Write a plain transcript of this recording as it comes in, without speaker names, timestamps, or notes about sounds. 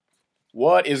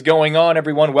What is going on,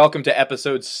 everyone? Welcome to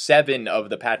episode 7 of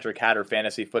the Patrick Hatter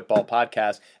Fantasy Football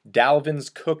Podcast, Dalvin's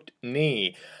Cooked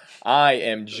Knee. I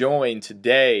am joined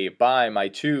today by my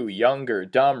two younger,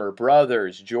 dumber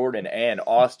brothers, Jordan and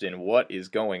Austin. What is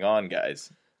going on,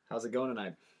 guys? How's it going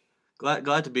tonight?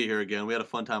 Glad to be here again. We had a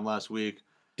fun time last week.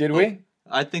 Did we?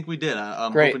 I think we did.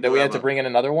 I'm Great, that we had to bring in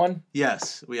another one?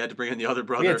 Yes, we had to bring in the other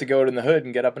brother. We had to go in the hood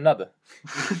and get up another.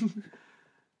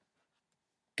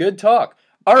 Good talk.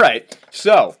 All right,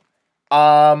 so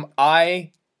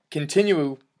I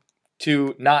continue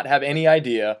to not have any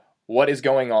idea what is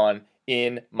going on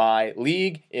in my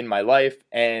league, in my life,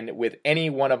 and with any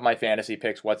one of my fantasy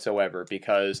picks whatsoever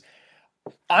because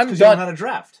I'm done. You don't know how to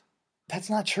draft. That's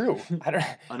not true. I don't.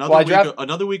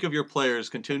 Another week of your players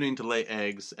continuing to lay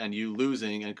eggs and you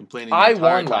losing and complaining the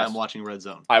entire time watching Red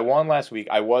Zone. I won last week.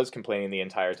 I was complaining the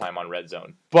entire time on Red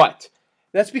Zone, but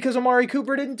that's because Amari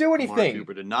Cooper didn't do anything. Amari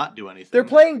Cooper did not do anything. They're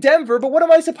playing Denver, but what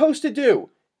am I supposed to do?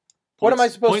 What am I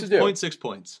supposed to do? 0.6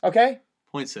 points. Okay?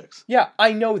 0.6. Yeah,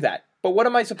 I know that. But what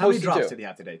am I supposed to do? How many drops did he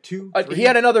have today? 2? 3? He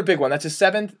had another big one. That's his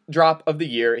 7th drop of the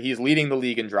year. He's leading the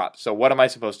league in drops. So what am I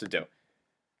supposed to do?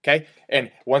 Okay?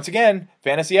 And once again,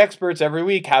 fantasy experts every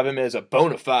week have him as a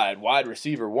bona fide wide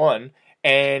receiver 1,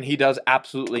 and he does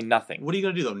absolutely nothing. What are you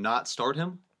going to do, though? Not start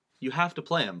him? You have to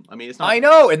play him. I mean, it's not. I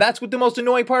know, and that's what the most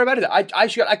annoying part about it.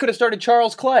 I could have started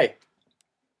Charles Clay.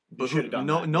 But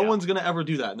no one's going to ever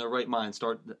do that in their right mind.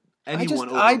 Start anyone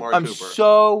over Amari Cooper. I'm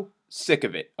so sick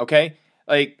of it, okay?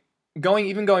 Like,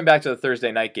 going back to the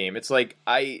Thursday night game, it's like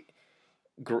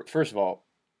first of all,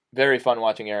 very fun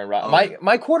watching Aaron Rodgers.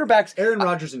 My quarterbacks... Aaron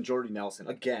Rodgers and Jordy Nelson.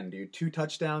 Again, dude, 2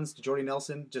 touchdowns to Jordy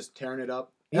Nelson, just tearing it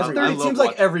up. It seems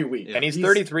like every week. Yeah. And he's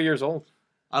 33 years old.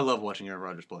 I love watching Aaron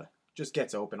Rodgers play. Just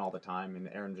gets open all the time, and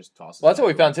Aaron just tosses. Well, that's what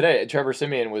we found today. Trevor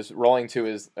Siemian was running to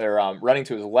his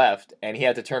left, and he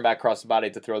had to turn back across the body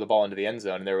to throw the ball into the end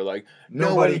zone. And they were like,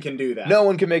 "Nobody can do that. No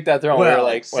one can make that throw." And we were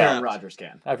like, Aaron Rodgers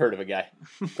can." I've heard of a guy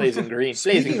plays in Green.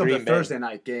 Speaking of the Thursday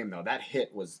night game, though, that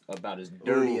hit was about as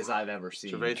dirty as I've ever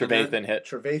seen. Trevathan hit.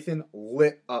 Trevathan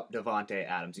lit up Devontae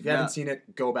Adams. If you haven't seen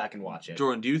it, go back and watch it.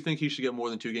 Jordan, do you think he should get more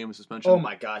than 2 games of suspension? Oh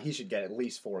my God, he should get at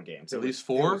least 4 games. At least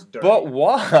 4? But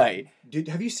why?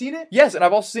 Have you seen it? Yes, and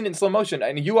I've also seen it in slow motion.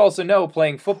 And you also know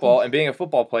playing football and being a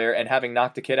football player and having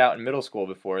knocked a kid out in middle school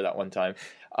before that one time.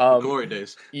 Glory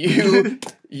days. You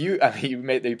put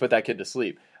that kid to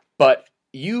sleep. But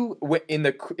you in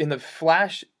the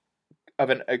flash of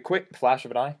a quick brown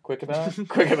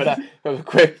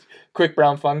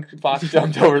fox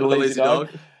jumped over the lazy dog.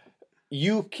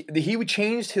 He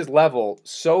changed his level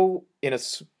so in a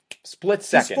split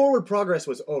second. His forward progress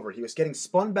was over. He was getting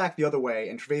spun back the other way,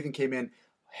 and Trevathan came in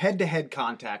head-to-head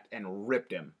contact and ripped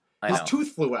him. His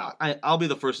tooth flew out. I'll be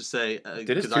the first to say...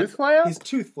 Did his tooth fly out? His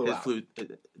tooth flew out.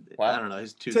 I don't know.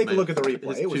 His tooth Take a look at the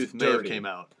replay. His tooth may have came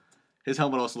out. His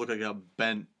helmet also looked like it got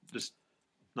bent, just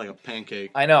like a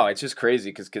pancake. I know. It's just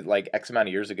crazy because like X amount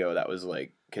of years ago, that was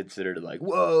like considered like,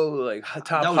 whoa, like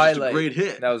top highlight. That was just a great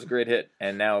hit. That was a great hit.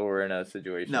 And now we're in a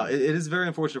situation. No, it is very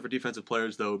unfortunate for defensive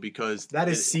players, though, because... That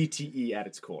is CTE at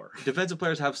its core. Defensive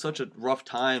players have such a rough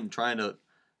time trying to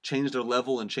change their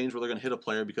level and change where they're going to hit a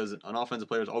player because an offensive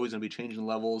player is always going to be changing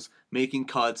levels, making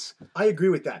cuts. I agree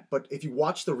with that, but if you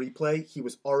watch the replay, he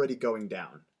was already going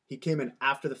down. He came in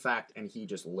after the fact, and he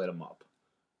just lit him up.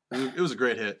 It was a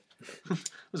great hit. It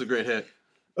was a great hit.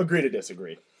 Agree to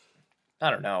disagree.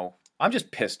 I don't know. I'm just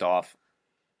pissed off.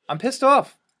 I'm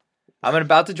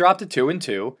about to drop to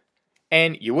 2-2.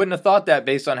 And you wouldn't have thought that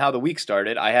based on how the week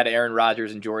started. I had Aaron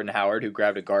Rodgers and Jordan Howard who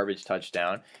grabbed a garbage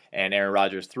touchdown, and Aaron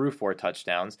Rodgers threw 4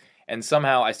 touchdowns. And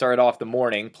somehow I started off the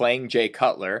morning playing Jay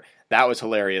Cutler. That was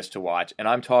hilarious to watch, and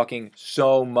I'm talking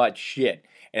so much shit.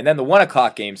 And then the 1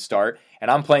 o'clock games start, and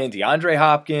I'm playing DeAndre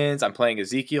Hopkins, I'm playing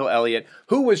Ezekiel Elliott,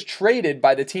 who was traded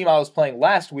by the team I was playing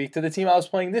last week to the team I was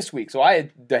playing this week. So I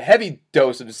had the heavy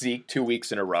dose of Zeke 2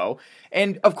 weeks in a row.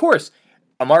 And, of course,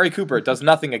 Amari Cooper does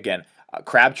nothing again.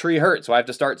 Crabtree hurt, so I have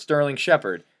to start Sterling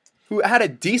Shepard, who had a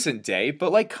decent day, but,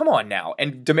 like, come on now.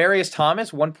 And Demaryius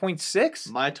Thomas, 1.6?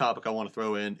 My topic I want to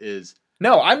throw in is...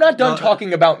 No, I'm not done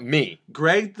talking about me.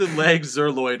 Greg the Leg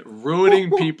Zerloid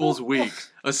ruining people's week,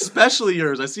 especially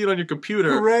yours. I see it on your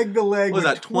computer. Greg the Leg was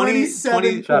that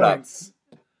 27 points.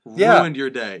 Ruined your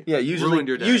day. Yeah,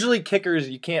 usually kickers,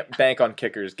 you can't bank on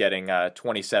kickers getting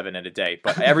 27 in a day.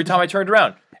 But every time I turned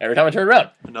around, kicking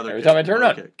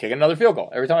another field goal.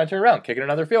 Every time I turned around, kicking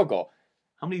another field goal.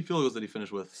 How many field goals did he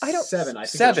finish with? 7. I think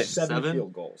Seven. Seven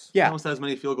field goals. Yeah, he almost had as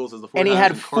many field goals as the 49ers and he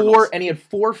had Cardinals. And he had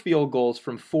 4 field goals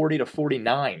from 40 to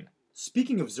 49.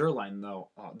 Speaking of Zerline, though,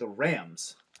 the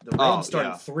Rams. The Rams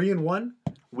started 3-1.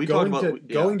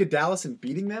 Going to Dallas and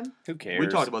beating them? Who cares? We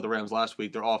talked about the Rams last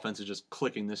week. Their offense is just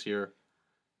clicking this year.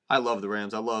 I love the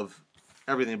Rams. I love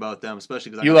everything about them,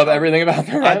 especially because you love everything about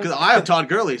the Rams. Because I have Todd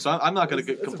Gurley, so I'm not going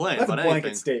to complain about anything. That's a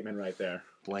blanket statement right there.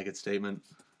 Blanket statement.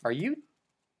 Are you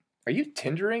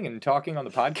Tindering and talking on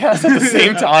the podcast at the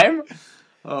same time?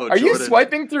 Oh, are you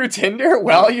swiping through Tinder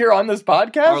while you're on this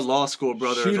podcast? Our law school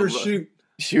brother.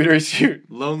 Shoot.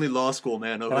 Lonely law school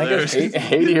man over I there. guess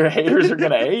haters are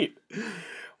gonna hate.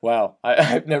 Wow,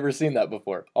 I've never seen that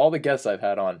before. All the guests I've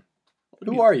had on.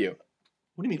 Who are you?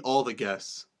 What do you mean all the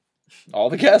guests? All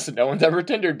the guests. No one's ever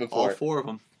Tindered before. All 4 of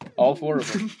them. All 4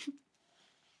 of them.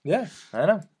 Yeah, I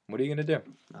know. What are you gonna do?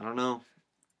 I don't know.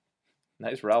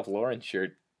 Nice Ralph Lauren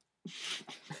shirt.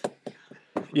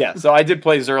 Yeah, so I did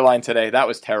play Zerline today. That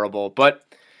was terrible. But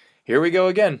here we go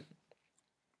again.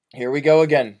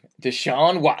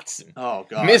 Deshaun Watson. Oh,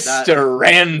 God. Mr.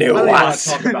 Randy Watson. I don't want to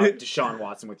talk about Deshaun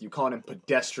Watson with you, calling him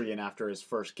pedestrian after his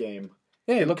first game.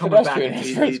 Yeah, he looked pedestrian in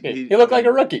his first game. He looked like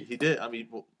a rookie. He did. I mean,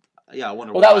 I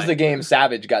wonder why. That was the game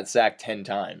Savage got sacked 10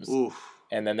 times. Oof.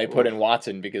 And then they put in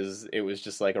Watson because it was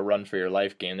just like a run for your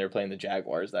life game. They were playing the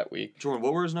Jaguars that week. Jordan,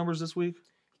 what were his numbers this week?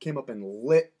 Came up and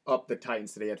lit up the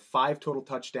Titans today. He had 5 total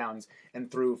touchdowns and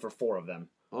threw for 4 of them.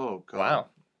 Oh, God. Wow.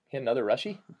 He had another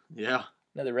rushy? Yeah.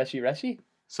 Another rushy?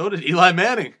 So did Eli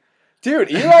Manning.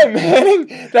 Dude, Eli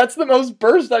Manning, that's the most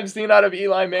burst I've seen out of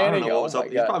Eli Manning. I don't know what was up.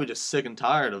 He's probably just sick and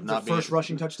tired of not being... first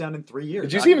rushing touchdown in 3 years.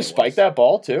 Did you see him spike that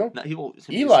ball, too? No,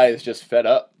 Eli is just fed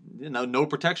up. No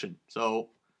protection. So,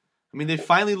 I mean, they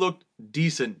finally looked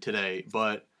decent today,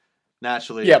 but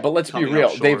naturally... Yeah, but let's be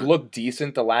real. They've looked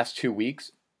decent the last 2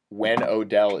 weeks when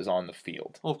Odell is on the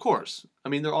field. Well, of course. I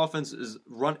mean, their offense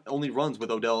only runs with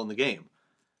Odell in the game.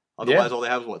 Otherwise, all they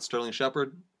have is what? Sterling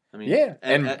Shepard? I mean, yeah,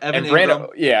 and Evan Ingram.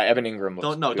 Yeah, Evan Ingram.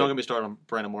 Don't get me started on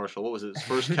Brandon Marshall. What was his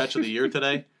first catch of the year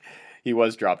today? He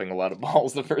was dropping a lot of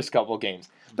balls the first couple of games.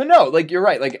 But no, like you're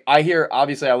right. Like I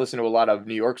listen to a lot of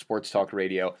New York sports talk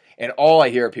radio, and all I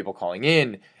hear are people calling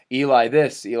in, Eli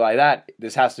this, Eli that.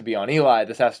 This has to be on Eli.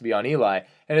 This has to be on Eli.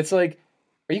 And it's like,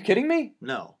 are you kidding me?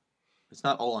 No, it's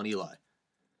not all on Eli.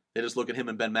 They just look at him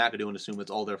and Ben McAdoo and assume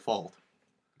it's all their fault.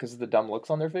 Because of the dumb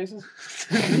looks on their faces?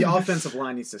 The offensive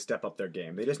line needs to step up their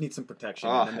game. They just need some protection.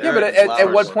 Yeah, but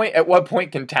at what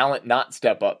point can talent not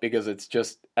step up because it's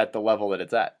just at the level that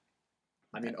it's at?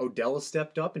 I mean, Odell has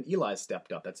stepped up and Eli's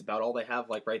stepped up. That's about all they have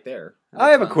right there. I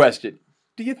have a question.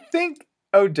 Do you think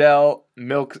Odell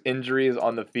milks injuries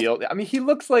on the field? I mean, he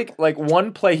looks like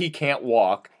one play he can't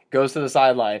walk, goes to the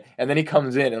sideline, and then he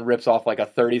comes in and rips off like a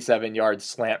 37-yard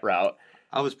slant route.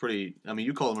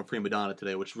 You called him a prima donna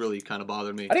today, which really kind of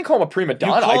bothered me. I didn't call him a prima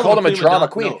donna. I called him a drama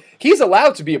queen. No. He's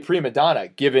allowed to be a prima donna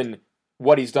given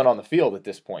what he's done on the field at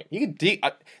this point.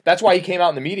 That's why he came out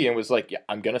in the media and was like, yeah,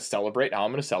 I'm going to celebrate. Now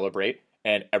I'm going to celebrate,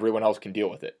 and everyone else can deal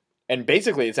with it. And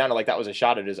basically, it sounded like that was a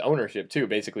shot at his ownership, too,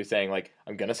 basically saying, like,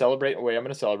 I'm going to celebrate the way I'm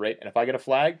going to celebrate, and if I get a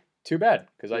flag, too bad,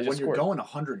 because I just scored. When you're going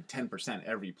 110%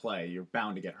 every play, you're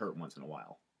bound to get hurt once in a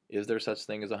while. Is there such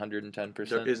thing as 110%?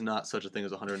 There is not such a thing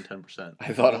as 110%.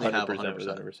 I thought 100% was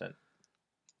 100%.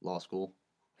 Law school.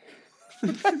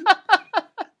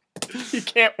 He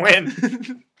can't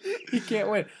win. He can't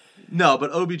win. No,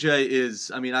 but OBJ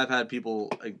is... I mean, I've had people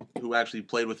who actually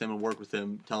played with him and worked with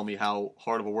him tell me how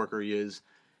hard of a worker he is.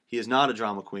 He is not a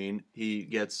drama queen. He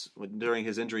gets... During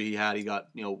his injury he got,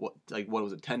 what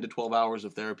was it, 10 to 12 hours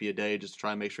of therapy a day just to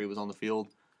try and make sure he was on the field.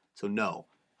 So, no,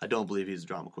 I don't believe he's a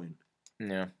drama queen.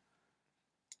 Yeah.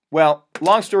 Well,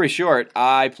 long story short,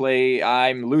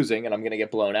 I'm losing and I'm going to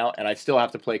get blown out, and I still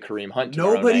have to play Kareem Hunt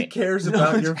tomorrow Nobody night. cares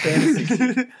about your fantasy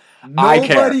team.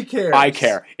 Nobody cares. I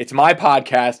care. It's my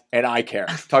podcast, and I care.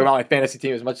 Talk about my fantasy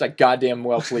team as much as I goddamn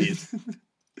well please.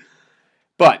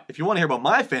 But if you want to hear about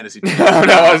my fantasy team,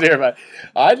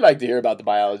 I'd like to hear about the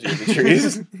biology of the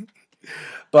trees.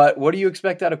 But what do you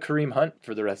expect out of Kareem Hunt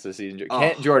for the rest of the season?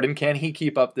 Jordan, can he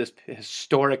keep up this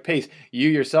historic pace? You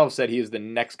yourself said he is the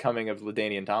next coming of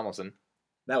LaDainian Tomlinson.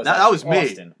 That was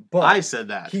Austin, me. But I said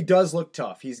that. He does look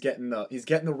tough. He's getting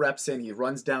the reps in. He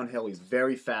runs downhill. He's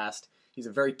very fast. He's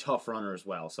a very tough runner as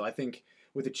well. So I think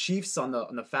with the Chiefs on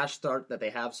the fast start that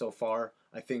they have so far,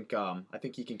 I think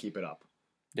he can keep it up.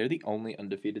 They're the only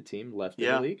undefeated team left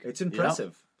in the league. It's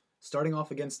impressive. Yeah. Starting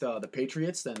off against the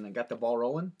Patriots, then got the ball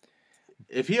rolling.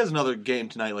 If he has another game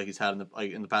tonight like he's had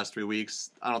in the past 3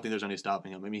 weeks, I don't think there's any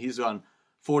stopping him. I mean, he's on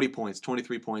 40 points,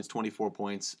 23 points, 24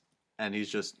 points, and he's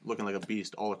just looking like a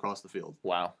beast all across the field.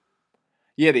 Wow.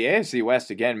 Yeah, the AFC West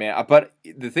again, man. But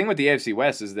the thing with the AFC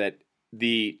West is that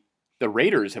the the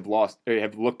Raiders have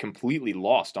looked completely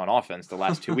lost on offense the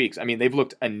last 2 weeks. I mean, they've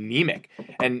looked anemic,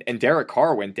 and Derek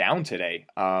Carr went down today.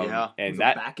 And It was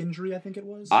that a back injury, I think it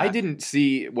was. I didn't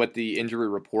see what the injury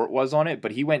report was on it,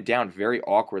 but he went down very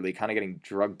awkwardly, kind of getting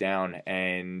drugged down,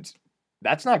 and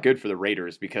that's not good for the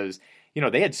Raiders because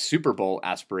they had Super Bowl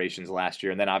aspirations last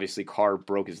year, and then obviously Carr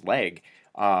broke his leg.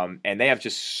 And they have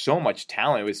just so much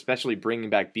talent, especially bringing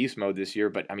back Beast Mode this year.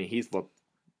 But I mean, he's looked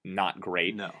not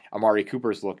great. No. Amari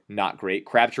Cooper's looked not great.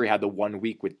 Crabtree had the 1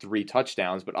 week with 3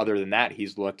 touchdowns, but other than that,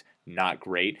 he's looked not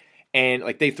great. And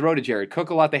like they throw to Jared Cook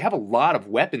a lot. They have a lot of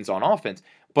weapons on offense,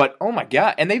 but oh my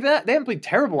god! And they haven't played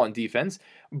terrible on defense.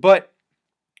 But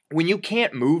when you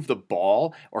can't move the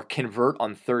ball or convert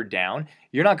on third down,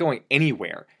 you're not going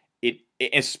anywhere.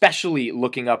 Especially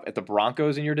looking up at the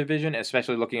Broncos in your division,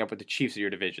 especially looking up at the Chiefs in your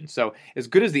division. So as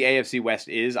good as the AFC West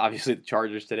is, obviously the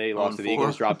Chargers today lost to the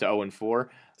Eagles, dropped to 0-4.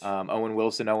 Owen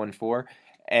Wilson 0-4.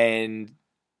 And,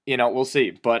 we'll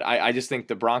see. But I just think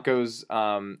the Broncos,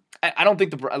 I don't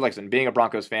think listen, being a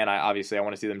Broncos fan, I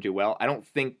want to see them do well. I don't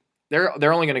think they're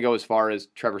only going to go as far as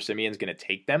Trevor Simeon's going to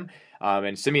take them.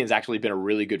 And Simeon's actually been a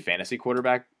really good fantasy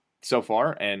quarterback so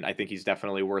far, and I think he's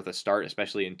definitely worth a start,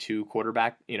 especially in 2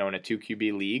 quarterback, in a 2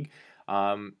 QB league.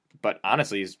 But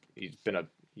honestly, he's been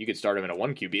you could start him in a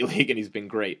 1 QB league, and he's been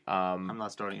great. I'm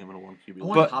not starting him in a 1 QB league. I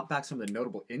want to hop back some of the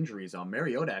notable injuries.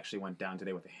 Mariota actually went down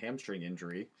today with a hamstring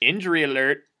injury. Injury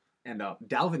alert. And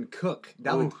Dalvin cooked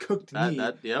knee.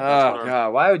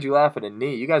 God, why would you laugh at a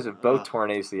knee? You guys have both torn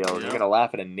ACLs. Yeah. You're going to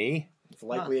laugh at a knee? It's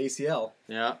likely ACL.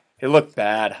 Yeah. It looked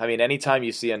bad. I mean, anytime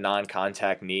you see a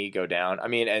non-contact knee go down, I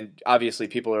mean, and obviously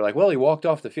people are like, well, he walked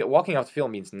off the field. Walking off the field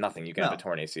means nothing. You can have a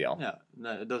torn ACL. Yeah,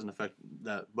 no, it doesn't affect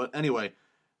that. But anyway,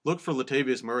 look for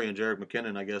Latavius Murray and Jerick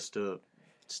McKinnon, I guess, to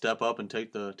step up and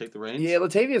take the reins. Yeah,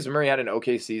 Latavius Murray had an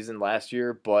okay season last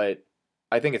year, but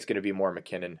I think it's going to be more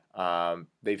McKinnon.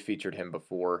 They've featured him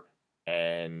before,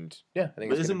 and yeah, I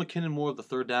think. But isn't McKinnon more of the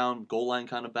third down goal line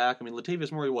kind of back? I mean,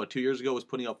 Latavius Murray, 2 years ago, was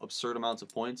putting up absurd amounts of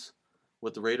points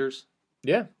with the Raiders.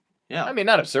 Yeah. I mean,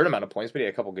 not absurd amount of points, but he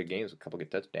had a couple good games, a couple good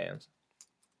touchdowns.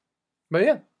 But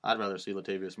yeah, I'd rather see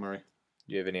Latavius Murray.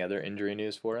 Do you have any other injury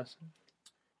news for us?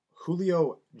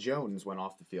 Julio Jones went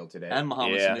off the field today, and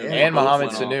Mohamed Sanu. And Mohamed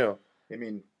Sanu. I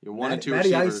mean, you're 1 and 2 Matty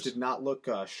receivers. Ice did not look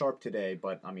sharp today,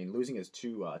 but I mean, losing his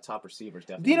 2 top receivers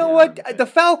definitely. You know what? The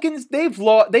Falcons, they've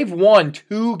won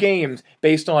 2 games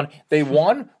based on they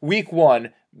won week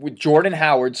 1 with Jordan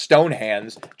Howard stone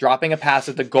hands dropping a pass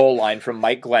at the goal line from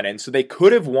Mike Glennon, so they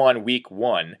could have won week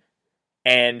 1,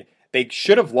 and they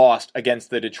should have lost against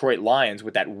the Detroit Lions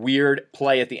with that weird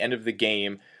play at the end of the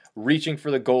game, reaching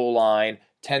for the goal line,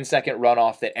 10-second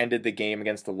runoff that ended the game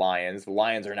against the Lions. The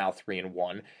Lions are now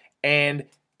 3-1. And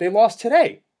they lost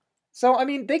today. So, I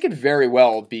mean, they could very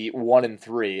well be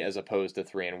 1-3 as opposed to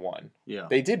 3-1. Yeah.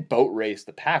 They did boat race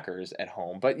the Packers at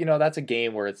home, but that's a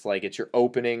game where it's like you're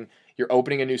opening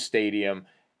a new stadium,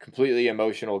 completely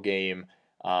emotional game.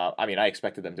 I mean, I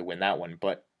expected them to win that one,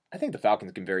 but I think the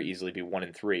Falcons can very easily be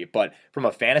 1-3. But from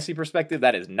a fantasy perspective,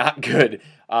 that is not good.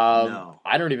 No.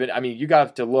 You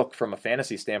got to look from a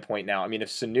fantasy standpoint now. I mean, if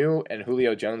Sanu and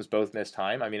Julio Jones both miss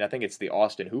time, I mean, I think it's the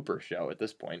Austin Hooper show at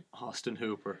this point. Austin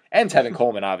Hooper. And Tevin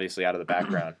Coleman, obviously, out of the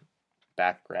backfield.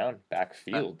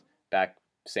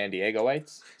 San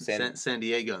Diegoites? San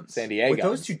Diegans. San Diego. With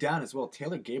those 2 down as well,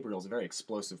 Taylor Gabriel's a very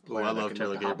explosive player. I love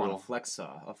Taylor Gabriel. On a flex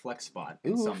spot.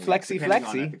 Ooh, flexy. On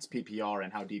if it's PPR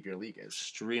and how deep your league is.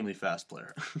 Extremely fast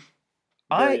player.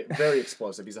 Very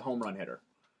explosive. He's a home run hitter.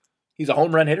 He's a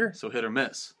home run hitter? So hit or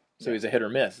miss. So he's a hit or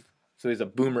miss. So he's a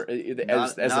boomer.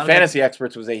 As the fantasy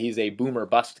experts would say, he's a boomer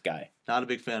bust guy. Not a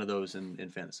big fan of those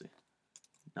in fantasy.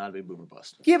 Not a big boomer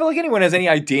bust. Yeah, but like anyone has any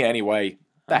idea anyway.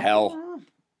 The hell?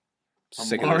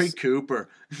 Amari Cooper.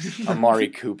 Amari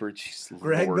Cooper. Jeez,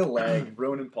 Greg Lord. the leg,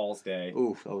 ruining Paul's day.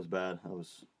 Oof, that was bad.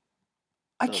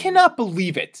 I cannot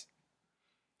believe it.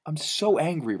 I'm so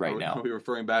angry right now. Are we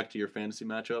referring back to your fantasy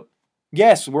matchup?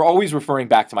 Yes, we're always referring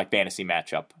back to my fantasy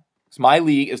matchup. So my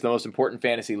league is the most important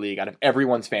fantasy league out of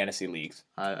everyone's fantasy leagues.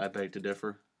 I beg to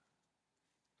differ.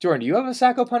 Jordan, do you have a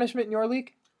Sacco punishment in your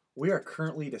league? We are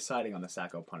currently deciding on the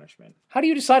Sacco punishment. How do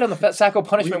you decide on the Sacco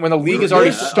punishment when the league has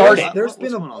already started? There's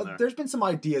been some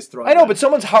ideas thrown. I know, but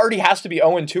someone's already has to be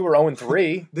 0-2 or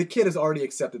 0-3. The kid has already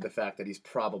accepted the fact that he's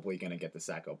probably going to get the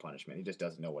Sacco punishment. He just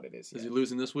doesn't know what it is yet. Is he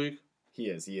losing this week? He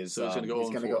is. So he's going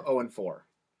to go 0-4.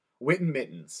 Witten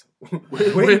Mittens.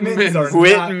 Witten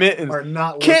Mittens are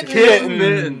not Kitten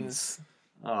Mittens.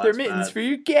 Oh, they're mittens for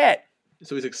your cat.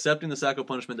 So he's accepting the Sacco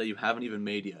punishment that you haven't even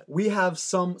made yet. We have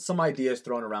some ideas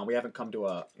thrown around. We haven't come to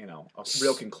a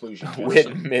real conclusion.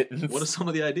 Witten Mittens. What are some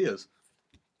of the ideas?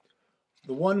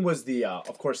 The one was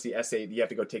of course, the SAT. You have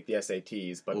to go take the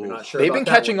SATs, but we're Ooh. not sure. They've about been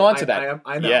that catching one. on to that.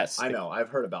 I know. Yes. I know. I've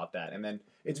heard about that, and then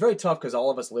it's very tough because all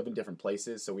of us live in different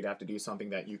places, so we'd have to do something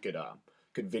that you could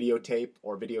videotape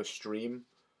or video stream.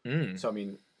 So I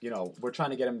mean, we're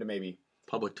trying to get him to maybe.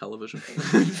 Public television.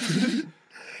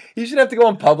 You should have to go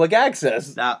on public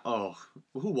access.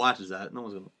 Who watches that? No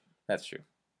one's gonna. That's true.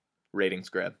 Ratings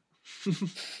grab. Do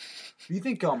you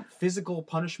think physical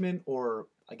punishment or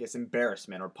I guess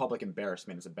embarrassment or public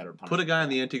embarrassment is a better punishment? Put a guy on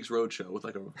the Antiques Roadshow with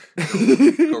like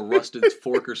a rusted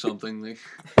fork or something. Like,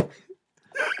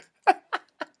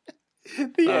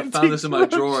 I found this in my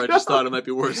drawer. I just thought it might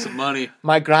be worth some money.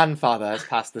 My grandfather has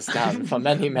passed this down for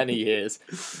many, many years.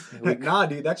 Nah,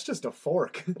 dude, that's just a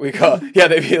fork. They'd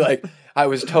be like, I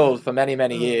was told for many,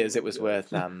 many years it was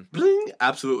worth Bling!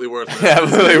 Absolutely worthless.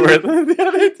 absolutely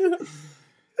worth.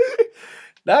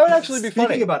 That would actually be Speaking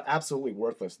funny. about absolutely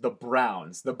worthless, the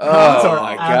Browns. The Browns are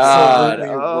my god!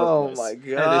 absolutely Oh worthless. my Hey,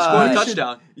 they god! scored a You should-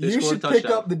 touchdown. They You scored a should pick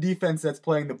touchdown. up the defense that's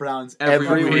playing the Browns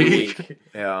Every week.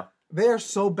 Yeah, They are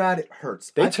so bad it hurts.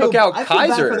 They I took feel- out I feel bad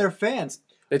Kaiser. for their fans.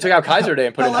 they took out Kaiser Day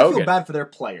and put in Hell, I Hogan. feel bad for their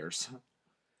players.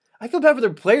 I feel bad for their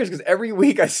players because every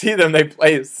week I see them, they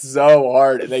play so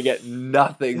hard and they get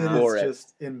nothing for It's it.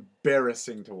 just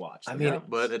embarrassing to watch. I The mean, Browns.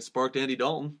 But it sparked Andy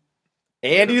Dalton.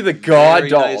 Andy the God Very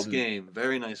Dalton. nice game.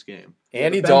 Very nice game.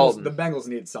 Andy the Bengals, Dalton. The Bengals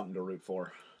need something to root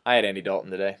for. I had Andy Dalton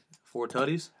today. 4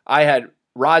 tutties. I had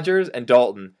Rodgers and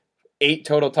Dalton, 8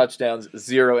 total touchdowns,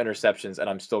 0 interceptions, and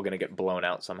I'm still going to get blown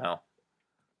out somehow.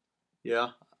 Yeah,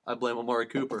 I blame Amari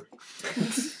Cooper.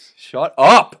 Shut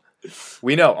up!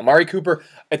 We know. Amari Cooper,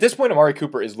 at this point, Amari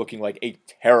Cooper is looking like a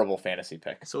terrible fantasy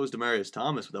pick. So is Demaryius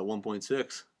Thomas with that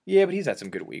 1.6. Yeah, but he's had some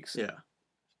good weeks. Yeah.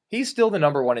 He's still the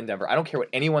number 1 in Denver. I don't care what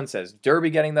anyone says. Derby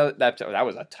getting that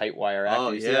was a tight wire act.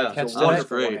 Oh, Did you see yeah. that catch It's a that was today?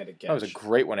 great. one-handed catch. That was a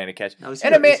great one-handed catch. Now, is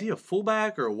And he a is he a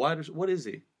fullback or a wide receiver? What is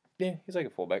he? Yeah, he's like a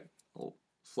fullback. Oh,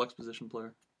 flex position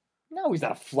player. No, he's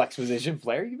not a flex position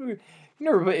player. You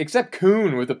never, except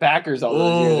Kuhn with the Packers all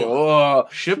those Oh. years. Oh,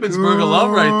 Shippensburg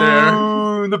love right there.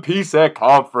 Kuhn, the PSAC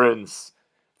conference,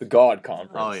 the God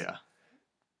conference. Oh, yeah.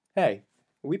 Hey,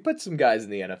 we put some guys in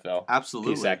the NFL,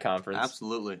 Absolutely. PSAC conference,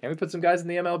 Absolutely. and we put some guys in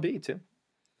the MLB too.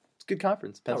 It's a good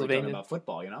conference. Now we're talking Pennsylvania. about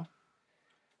football,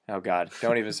 Oh God,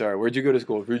 don't even start. Where'd you go to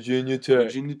school? Virginia Tech.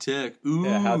 Virginia Tech. Ooh.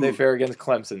 Yeah, how'd they fare against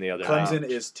Clemson the other night? Clemson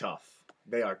is tough.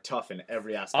 They are tough in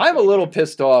every aspect. I'm a of the little game.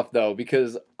 pissed off though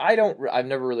because I've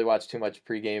never really watched too much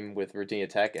pregame with Virginia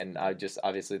Tech, and I just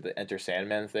obviously the Enter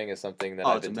Sandman thing is something that Oh,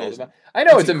 I've it's been told amazing. about. I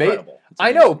know it's amazing. incredible.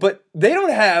 I know, but they don't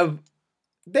have.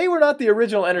 They were not the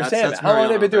original Enter That's- Sandman. that's How long have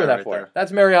they Mariano been doing Rivera that for? right there.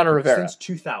 That's Mariano Rivera. Since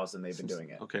 2000, they've been doing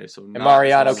it. Okay, so And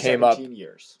Mariano came up. 17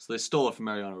 years. So they stole it from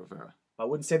Mariano Rivera. I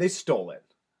wouldn't say they stole it.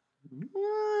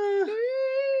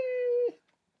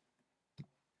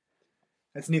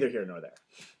 That's neither here nor there.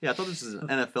 Yeah, I thought this was an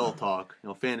NFL talk.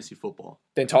 Fantasy football.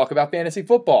 Then talk about fantasy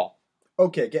football.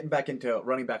 Okay, getting back into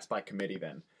running backs by committee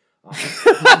then.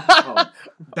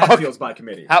 Backfields by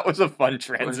committee. That was a fun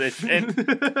transition.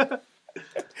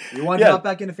 You want to Yeah. hop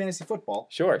back into fantasy football?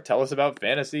 Sure, tell us about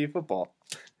fantasy football.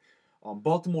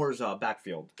 Baltimore's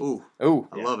backfield. Ooh, Ooh,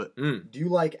 I love it. mm. Do you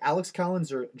like Alex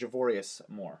Collins or Javorius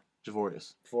more?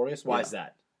 Javorius. Javorius? Why Yeah. is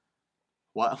that?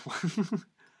 What?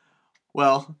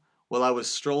 well, while I was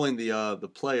strolling the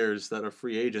players that are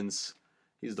free agents,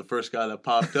 he's the first guy that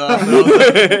popped up. And I was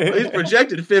like, he's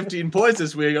projected 15 points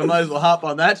this week. I might as well hop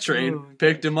on that train.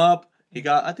 Picked him up. He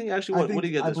got. I think actually, what did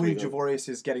he get I this believe week? Javorius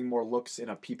is getting more looks in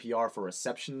a PPR for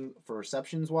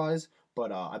receptions wise,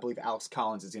 but I believe Alex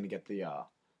Collins is going to get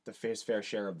the fair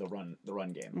share of the run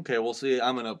game. Okay, we'll see.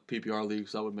 I'm in a PPR league,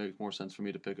 so that would make more sense for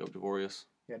me to pick up Javorius.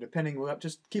 Yeah, we'll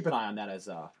just keep an eye on that as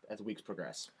weeks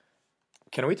progress.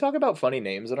 Can we talk about funny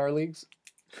names in our leagues?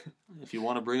 If you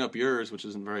want to bring up yours, which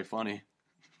isn't very funny.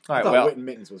 All I right, thought well, Witten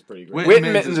Mittens was pretty Witten great. Witten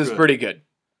Mittens Mittens is is good. pretty good.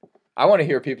 I want to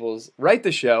hear people's. Write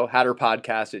the show,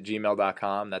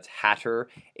 hatterpodcast@gmail.com. That's Hatter,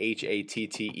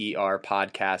 Hatter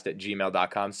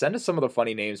podcast@gmail.com. Send us some of the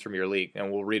funny names from your league,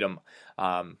 and we'll read them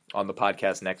on the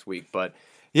podcast next week. But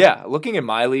yeah, looking at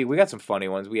my league, we got some funny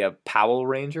ones. We have Powell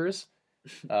Rangers.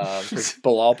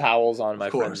 Bilal Powell's on my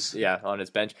Of course. friend's, on his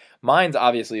bench. Mine's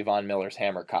obviously Von Miller's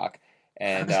Hammercock.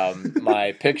 And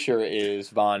my picture is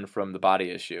Von from The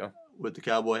Body Issue With the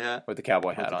cowboy hat? with the cowboy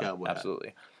With hat the on. cowboy hat.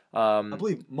 Absolutely. I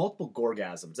believe multiple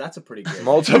gorgasms. That's a pretty good.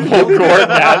 Multiple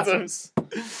gorgasms.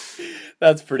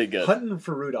 That's pretty good. Hunting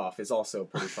for Rudolph is also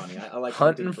pretty funny. I like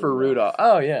Hunting for Rudolph.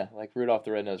 Oh yeah, like Rudolph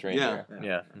the Red-Nosed Reindeer. Yeah.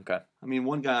 Yeah. Okay. I mean,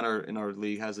 one guy in our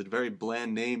league has a very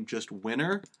bland name, just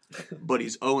Winner, but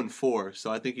he's 0-4,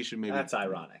 so I think he should maybe... That's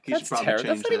ironic. He should That's probably terrible.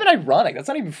 change That's not that. even ironic. That's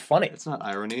not even funny. It's not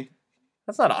irony.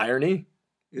 That's not irony.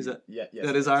 Is that Yeah, yes,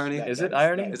 that is irony? Is it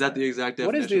irony? is that the exact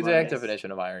What definition? is the of irony? exact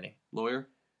definition of irony? Lawyer?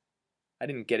 I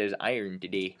didn't get his iron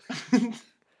today.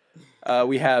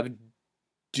 We have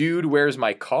Dude, Where's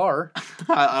My Car?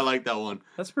 I like that one.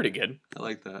 That's pretty good. I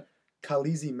like that.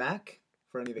 Khaleesi Mack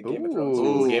for any of the Game of Ooh. Thrones.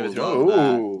 Ooh, Game of love Thrones.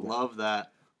 that. Ooh. Love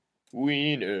that.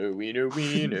 Wiener, wiener,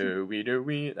 wiener, wiener,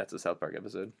 wiener. That's a South Park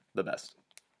episode. The best.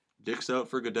 Dicks out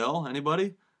for Goodell?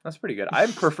 Anybody? That's pretty good. I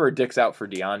prefer Dicks out for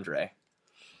DeAndre.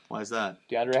 Why is that?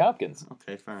 DeAndre Hopkins.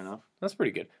 Okay, fair enough. That's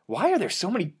pretty good. Why are there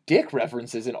so many dick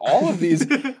references in all of these?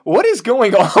 What is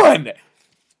going on?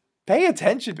 Pay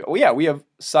attention. Oh, yeah, we have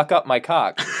Suck Up My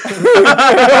Cock.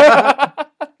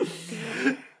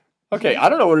 Okay, I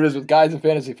don't know what it is with guys in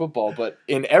fantasy football, but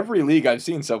in every league I've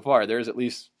seen so far, there's at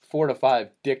least 4 to 5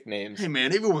 dick names. Hey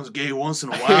man, everyone's gay once in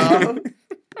a while.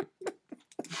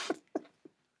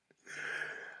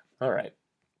 All right.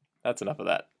 That's enough of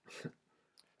that.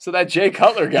 So that Jay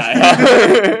Cutler guy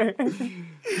huh?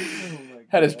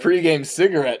 had his pregame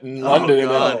cigarette in London and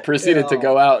then God. proceeded to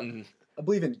go out and... I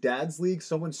believe in Dad's League,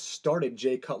 someone started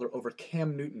Jay Cutler over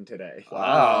Cam Newton today.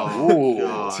 Wow. Oh, Ooh.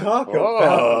 God. Talk Oh.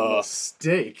 about a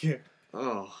mistake.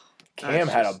 Oh, Cam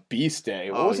that's had just- a beast day.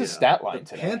 What Oh, was his yeah. stat The line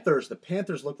today?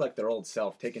 Panthers look like their old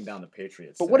self taking down the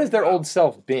Patriots. But what has their Wow. old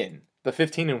self been? The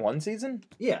 15-1 season?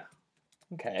 Yeah,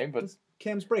 Okay, but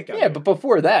Cam's breakout. yeah, but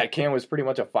before that, Cam was pretty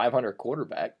much a 500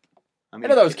 quarterback. I mean,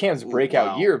 know that was Cam's Ooh,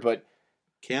 breakout wow. year, but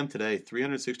Cam today,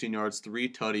 316 yards, 3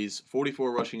 tutties,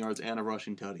 44 rushing yards, and a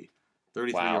rushing tutty.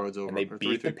 33 wow. yards over. And they or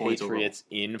beat the 33 points overall. Patriots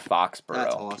in Foxborough.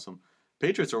 That's awesome.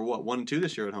 Patriots are what, 1-2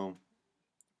 this year at home?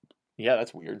 Yeah,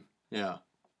 that's weird. Yeah.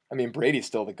 I mean, Brady's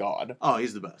still the god. Oh,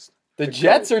 he's the best. The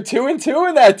Jets are 2-2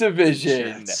 in that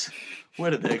division. Jets.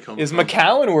 Where did they come Is from?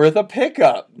 McCown worth a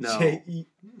pickup? No.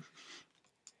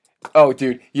 Oh,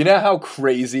 dude, you know how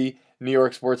crazy New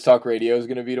York Sports Talk Radio is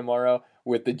going to be tomorrow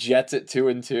with the Jets at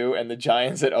 2-2 and the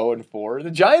Giants at 0-4?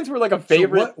 The Giants were like a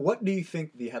favorite. So what do you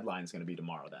think the headline is going to be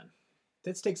tomorrow then?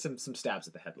 Let's take some stabs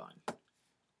at the headline.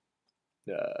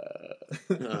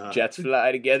 Jets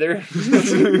fly together.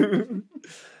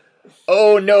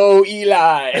 Oh no,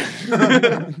 Eli!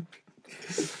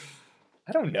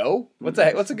 I don't know. What's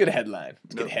a good headline?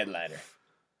 What's a good No. headliner?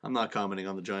 I'm not commenting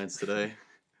on the Giants today.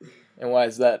 And why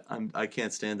is that? I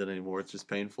can't stand it anymore. It's just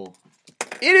painful.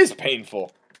 It is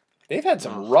painful. They've had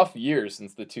some Ugh. rough years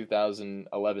since the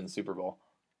 2011 Super Bowl.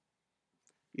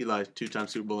 Eli, 2-time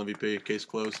Super Bowl MVP, case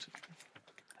closed.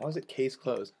 How is it case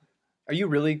closed? Are you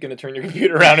really going to turn your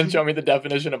computer around and show me the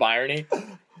definition of irony?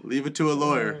 Leave it to a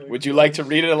lawyer. Would you like to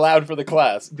read it aloud for the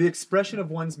class? The expression of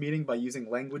one's meaning by using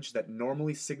language that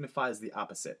normally signifies the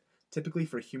opposite, typically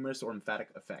for humorous or emphatic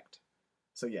effect.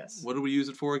 So yes. What do we use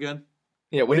it for again?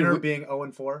 Yeah, Winner being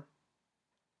 0-4.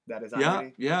 That is Yeah,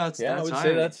 irony. yeah, that's I would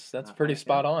say irony. that's pretty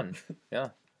spot on. Yeah,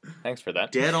 thanks for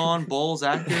that. Dead on, balls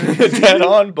accurate. Dead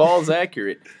on, balls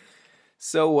accurate.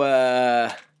 So,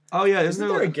 Oh yeah, Isn't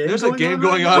there a game there's going a game on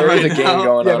going right on now? there is right a game now.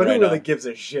 going Yeah, on but right who really now. gives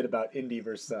a shit about Indy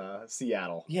versus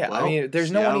Seattle? Yeah, Well, I mean,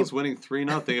 there's no Seattle's one. winning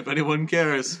 3-0 if anyone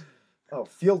cares. Oh,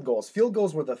 field goals. Field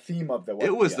goals were the theme of the.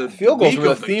 It was the Field goals week were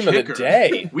the of the theme of the kicker.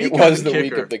 day. Week It of was the the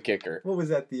week kicker. of the kicker. What was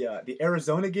that? The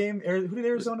Arizona game. Who did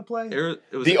Arizona play? It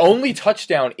was The only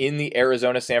touchdown in the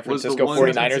Arizona-San Was the Francisco one-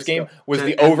 49ers game was to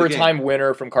the end the overtime game.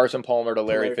 winner from Carson Palmer to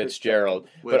Larry Larry Fitzgerald.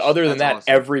 Fitzgerald, But other than that, that's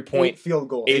awesome. every point. 8 field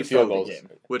goals. 8 to field start the goals. game.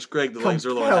 which Greg the Legs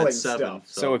Earlow Compelling had 7. stuff.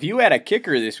 So if you had a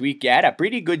kicker this week, you had a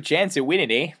pretty good chance of winning,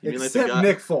 eh? You mean like the Except guy-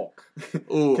 Nick Folk.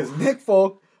 Ooh. Because Nick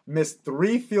Folk missed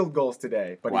 3 field goals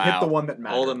today, but he hit Wow. the one that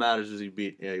mattered. all that matters is he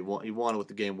beat. Yeah, he won it with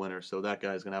the game winner. So that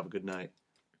guy's gonna have a good night.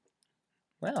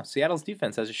 Wow, Seattle's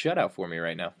defense has a shutout for me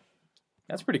right now.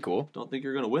 That's pretty cool. Don't think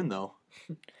you're gonna win though.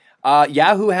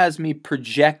 Yahoo has me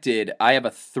projected. I have a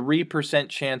 3%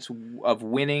 chance of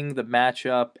winning the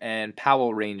matchup, and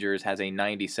Powell Rangers has a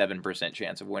 97%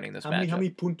 chance of winning this how matchup. many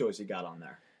puntos you got on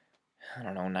there? I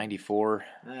don't know, 94.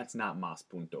 That's not mas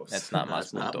puntos. That's not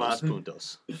That's Mas not Puntos. Mas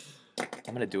Puntos.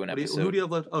 I'm gonna do an Who do episode. you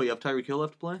have left? Oh, you have Tyreek Hill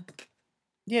left to play.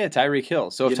 Yeah, Tyreek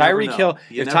Hill. So if You never Tyreek know. Hill,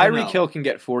 You if never Tyreek know. Hill can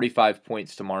get 45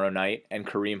 points tomorrow night, and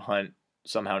Kareem Hunt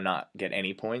somehow not get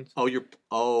any points, Oh, you're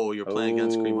playing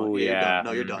against Kareem Hunt. Yeah, you're done.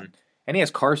 No, you're done. And he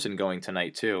has Carson going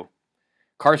tonight too.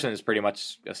 Carson has pretty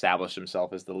much established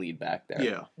himself as the lead back there.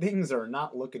 Yeah. Things are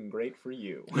not looking great for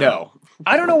you. No.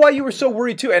 I don't know why you were so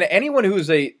worried too. And anyone who's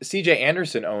a CJ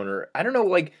Anderson owner, I don't know,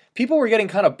 like, people were getting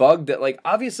kind of bugged that, like,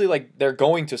 obviously, like, they're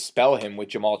going to spell him with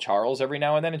Jamal Charles every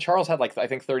now and then. And Charles had, like, I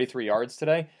think 33 yards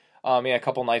today. He had a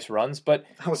couple nice runs. But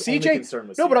I was only CJ, concerned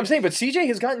with no, but I'm CJ. saying, but CJ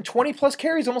has gotten 20 plus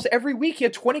carries almost every week. He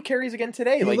had 20 carries again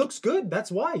today. He Like, looks good. That's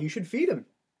why you should feed him.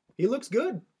 He looks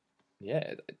good.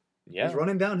 yeah. He's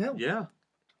running downhill. Yeah.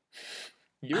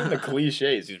 You're in the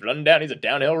cliches. He's running down. He's a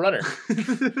downhill runner. He's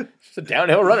a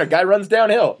downhill runner. Guy runs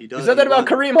downhill. He You does, said that he about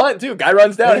runs. Kareem Hunt too. Guy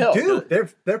runs downhill. They do.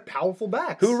 They're powerful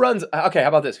backs. Who runs? Okay, how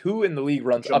about this? Who in the league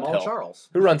runs Jamal uphill? Charles.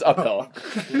 Who runs uphill?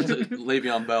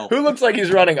 Le'Veon Bell. Who looks like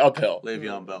he's running uphill?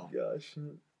 Le'Veon Bell. Gosh.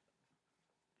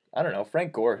 I don't know.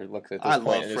 Frank Gore looks at this I point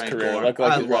love in his Frank career. Gore. Looks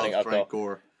like I he's running love uphill. Frank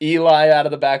Gore. Eli out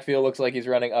of the backfield looks like he's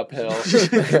running uphill.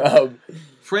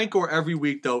 Frank Gore every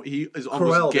week though he is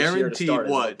Corral almost this year to guaranteed start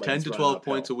is what like 10 he's to running 12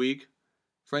 uphill. points a week.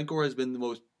 Frank Gore has been the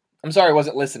most. I'm sorry, I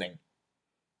wasn't listening.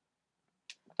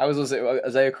 I was listening.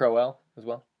 Isaiah Crowell as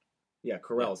well. Yeah,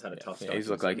 Corral's had a tough Yeah, start. he's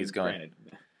looked like he's going. Granted,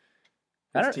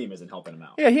 I his don't- team isn't helping him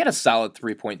out. Yeah, he had a solid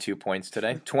 3.2 points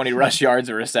today. 20 rush yards,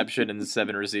 a reception, and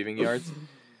 7 receiving yards.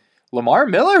 Lamar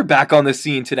Miller back on the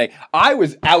scene today. I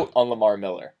was out on Lamar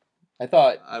Miller. I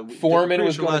thought Foreman pretty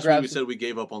was sure going to last week grab we some- said we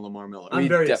gave up on Lamar Miller. I'm We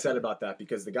very definitely- excited about that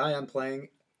because the guy I'm playing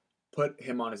put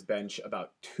him on his bench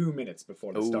about 2 minutes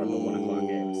before the start of the 1 o'clock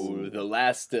games. Ooh, the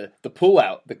last, the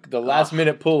pullout, the last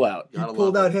minute pullout. He Gotta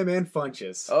pulled love out him and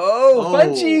Funches, Oh, Oh.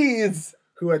 Funchies!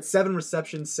 who had 7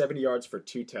 receptions, 70 yards for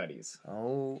 2 tutties.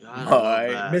 Oh Gotta love my!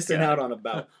 that. Missing God. out on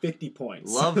about 50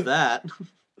 points. Love that.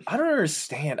 I don't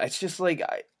understand. It's just like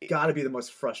Gotta be the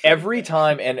most frustrating. every thing.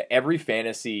 time, and every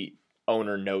fantasy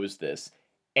owner knows this.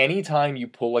 Anytime you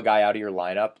pull a guy out of your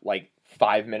lineup, like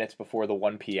 5 minutes before the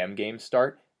 1 p.m. games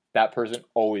start, that person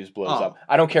always blows Oh. up.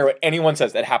 I don't care what anyone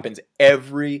says. That happens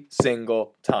every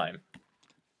single time.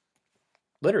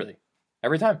 Literally.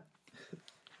 Every time.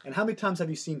 And how many times have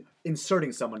you seen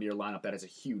inserting someone to your lineup that has a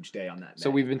huge day on that day? So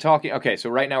we've been talking. Okay, so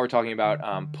right now we're talking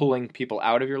about pulling people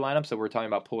out of your lineup. So we're talking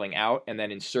about pulling out and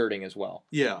then inserting as well.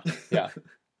 Yeah. Yeah.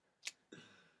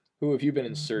 Who have you been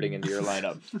inserting into your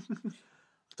lineup? I'll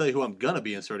tell you who I'm gonna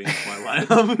be inserting into my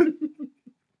lineup.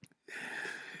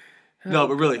 No,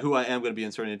 but really, who I am gonna be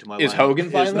inserting into my lineup Is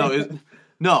Hogan finally?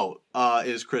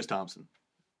 is Chris Thompson.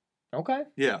 Okay.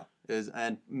 Yeah.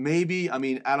 And maybe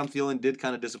Adam Thielen did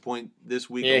kind of disappoint this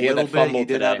week Yeah, a he had little that bit. fumble He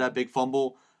did today. have that big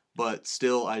fumble, but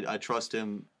still, I trust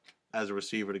him as a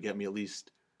receiver to get me at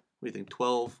least. What do you think?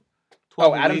 12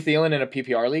 Oh, a Adam week? Thielen in a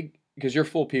PPR league? Because you're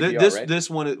full PPR, This right? this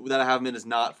one that I have him in is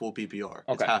not full PPR. It's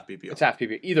Okay. half PPR. It's half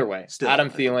PPR. Either way, Still, Adam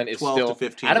Thielen is 12 to still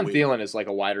 15 a Adam week. Thielen is like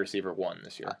a wide receiver 1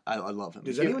 this year. I love him.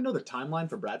 Does anyone know the timeline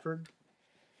for Bradford?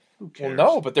 Who Well, cares?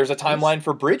 no, but there's a timeline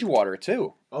for Bridgewater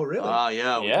too. Oh, really?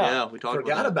 Yeah, Yeah. we talked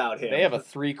Forgot about about him. They have a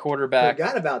 3 quarterback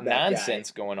Forgot about that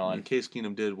nonsense going that. on. And Case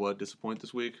Keenum did what? Disappoint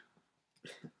this week?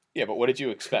 Yeah, but what did you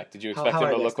expect? Did you How- expect how him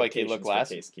are to the look like he looked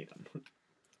last? expectations for Case Keenum?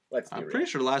 Let's be I'm real. pretty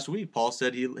sure last week Paul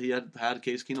said he had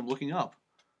Case Keenum looking up.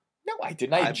 No, I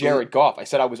didn't. I had I Jared Goff. I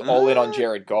said I was all in on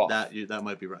Jared Goff. That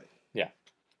might be right. Yeah.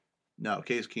 No,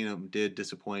 Case Keenum did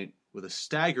disappoint with a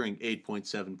staggering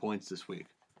 8.7 points this week.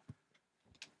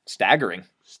 Staggering.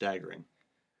 Staggering.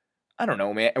 I don't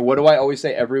know, man. What do I always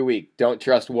say every week? Don't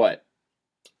trust what?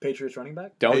 Patriots running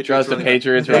back? Don't Patriots trust the running back.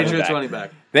 Patriots Patriots running back.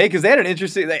 running back. Because they had an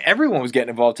interesting. Everyone was getting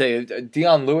involved today.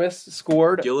 Deion Lewis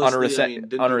scored Gillis, on a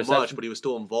didn't on a do reception. much, but he was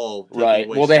still involved. taking Right.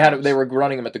 away Well, snaps. they were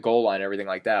running him at the goal line and everything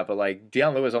like that. But like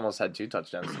Deion Lewis almost had 2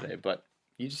 touchdowns today. But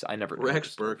I never. know Rex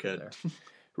the story from Burkhead. there.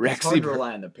 It's hard to Rexy.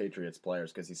 rely on the Patriots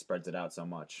players because he spreads it out so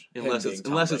much. Unless Him it's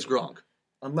being Tom Brady. Gronk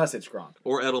Unless it's Gronk.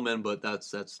 or Edelman, but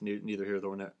that's neither here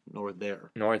nor there. North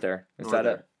there. Nor there.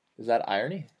 Is that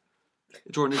irony?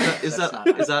 Jordan, is That's that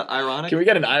not is that ironic? Can we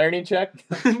get an irony check?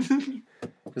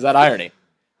 Is that irony?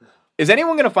 Is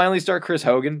anyone going to finally start Chris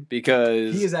Hogan?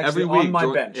 Because He is actually Every on week, my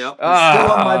Jordan- bench. yep. He's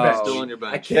still on my Oh. bench. Still on your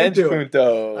I bench. can't do it.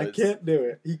 puntos. I can't do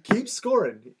it. He keeps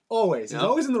scoring. Always. He's Yep.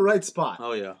 always in the right spot.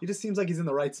 Oh yeah. He just seems like he's in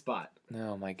the right spot.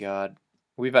 Oh my god,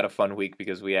 we've had a fun week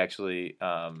because we actually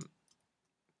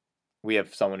we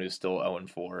have someone who's still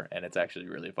 0-4, and it's actually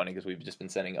really funny because we've just been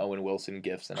sending Owen Wilson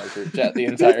gifts in our group chat the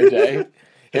entire day.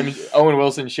 Owen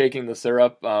Wilson shaking the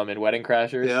syrup in Wedding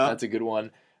Crashers. Yeah. That's a good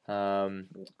one. Witten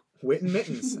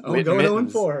Mittens. Oh, Witten going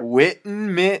Mittens. 0-4. Witten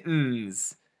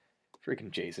Mittens.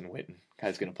 Freaking Jason Witten.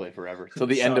 Guy's gonna play forever till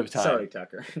the end of time. Sorry,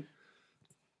 Tucker.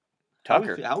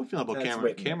 Tucker. How we feeling about That's Cameron?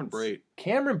 Whitman. Cameron Brate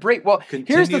Cameron Brate. Well,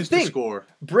 continues here's the to thing. score.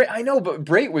 I know, but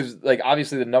Brate was like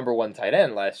obviously the number 1 tight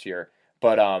end last year.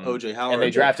 But O.J. Howard. and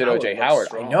they drafted Howard O.J. looks Howard.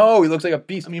 strong. I know he looks like a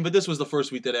beast. I mean, but this was the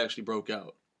first week that actually broke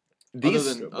out.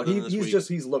 These than- But than this week.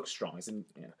 he's looked strong. He's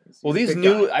well, a these big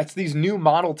new guy. it's these new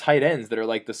model tight ends that are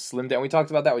like the slim down. We talked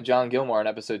about that with John Gilmore in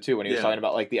episode 2 when he was Yeah. talking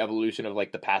about like the evolution of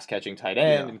like the pass catching tight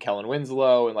end Yeah. and Kellen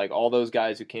Winslow and like all those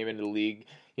guys who came into the league,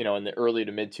 in the early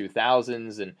to mid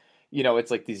 2000s, and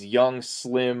it's like these young,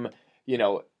 slim,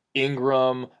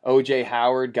 Ingram, OJ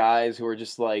Howard, guys who are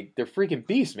just like they're freaking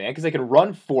beasts, man, because they can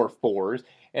run 4.4s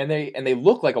and they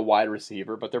look like a wide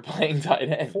receiver, but they're playing tight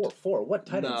end. 4.4. What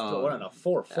tight ends No. run a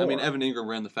 4.4? I mean, Evan Ingram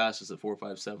ran the fastest at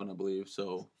 4.57, I believe.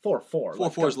 So 4.4.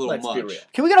 4.4 is a little let's be much. real.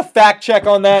 Can we get a fact check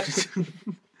on that?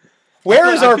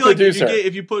 Where is I our feel like producer?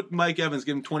 if you put Mike Evans,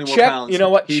 give him 20 more Check. pounds. You know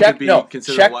what? he Check. could be No.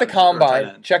 considered Check a the wide receiver or tight combine.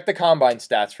 end. Check the combine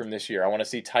stats from this year. I want to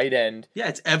see tight end. Yeah,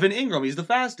 it's Evan Ingram. He's the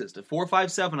fastest at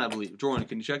 4.57, I believe. Jordan,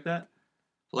 can you check that?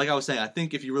 Like I was saying, I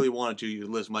think if you really wanted to, you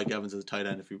could list Mike Evans as a tight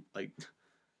end. If you like,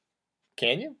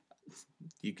 Can you?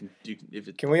 you can if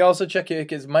it. Can we also check?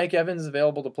 Is Mike Evans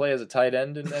available to play as a tight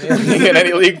end in any, in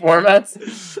any league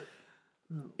formats?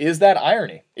 Is that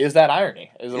irony? Is that irony?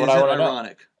 Is what Is I it want to know.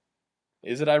 ironic?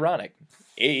 Is it ironic?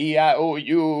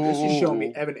 A-I-O-U. This is showing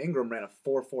me Evan Ingram ran a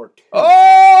 4.42.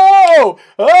 Oh!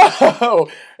 Oh!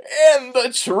 And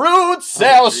the truth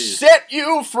shall geez. set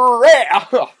you free.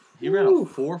 He ran a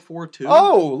 4.42.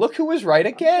 Oh, look who was right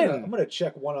I'm again. gonna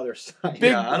check one other site.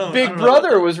 Big, Yeah, I don't Big know Brother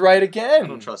about that. was right I again.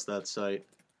 don't trust that site.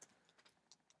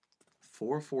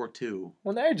 4.42.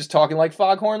 Well, now you're just talking like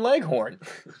Foghorn Leghorn.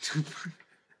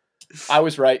 I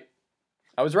was right.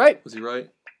 I was right. Was he right?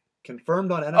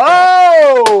 Confirmed on NFL.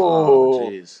 Oh!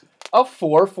 jeez. A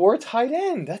 4.4 tight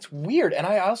end. That's weird. And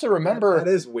I also remember... That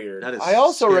is weird. That is I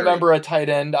also scary. remember a tight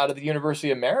end out of the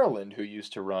University of Maryland who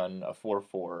used to run a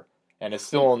 4.4 and is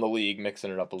still in the league,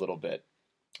 mixing it up a little bit.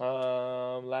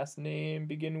 Last name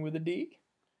begin with a D.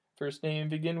 First name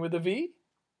begin with a V.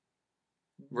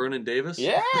 Vernon Davis.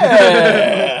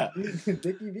 Yeah.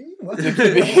 Dickie V? What?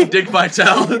 Dickie V. Dick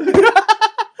Vitale.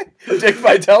 Dick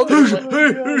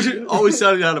Vitale. Always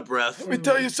sounding out of breath. Let me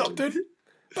tell you something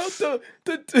about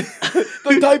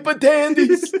the diaper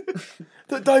dandies.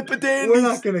 The diaper dandies. We're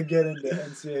not gonna get into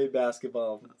NCAA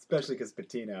basketball, especially because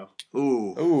Patino.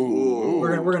 Ooh. Ooh.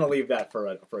 We're gonna leave that for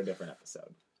a different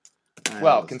episode.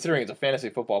 Well, considering it's a fantasy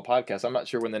football podcast, I'm not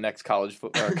sure when the next college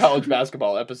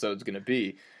basketball episode is going to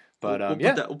be. But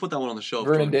we'll put that one on the shelf.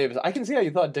 Vernon Jordan. Davis. I can see how you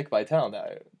thought Dick Vitale now,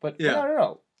 but Yeah.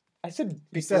 no. I said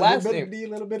You said a last little bit of name. D, a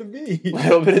little bit of V.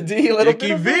 Little bit of D, little Dickie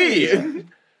bit of V. V.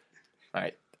 All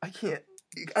right, I can't.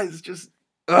 You guys just.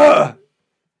 Ugh.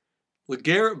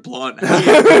 LeGarrette Blunt.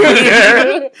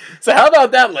 So how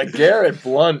about that, LeGarrette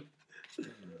Blunt?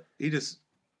 He just.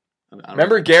 I don't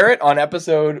Remember know. Garrett on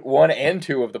episode 1 and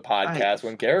 2 of the podcast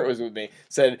when Garrett was with me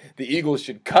said the Eagles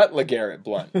should cut LeGarrette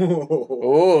Blunt.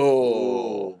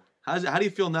 Oh, How do you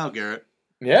feel now, Garrett?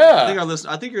 yeah.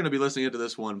 I think you're going to be listening into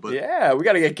this one, but Yeah, we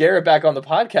got to get Garrett back on the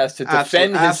podcast to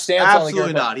defend his stance on the absolutely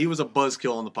Garrett. not. He was a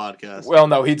buzzkill on the podcast. Well,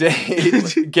 no, he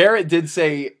did. Garrett did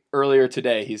say earlier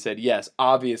today. He said, "Yes,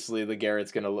 obviously, the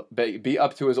Garrett's going to be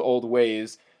up to his old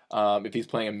ways if he's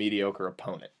playing a mediocre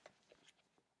opponent."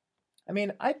 I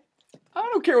mean, I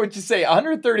don't care what you say.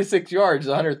 136 yards is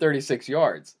 136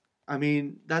 yards. I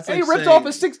mean, that's And like he ripped saying, off a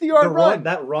 60-yard run.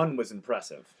 That run was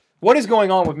impressive. What is going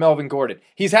on with Melvin Gordon?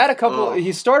 He's had a couple. Oh.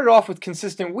 He started off with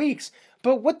consistent weeks,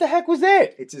 but what the heck was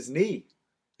it? It's his knee.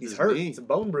 He's His hurt. knee. It's a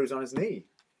bone bruise on his knee.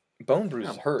 Bone bruise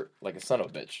is hurt like a son of a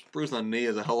bitch. bruise on the knee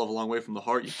is a hell of a long way from the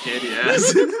heart, you candy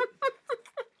ass.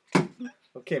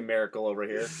 Okay, Miracle over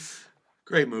here.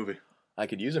 Great movie. I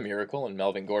could use a miracle and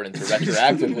Melvin Gordon to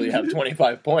retroactively have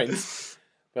 25 points,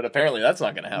 but apparently that's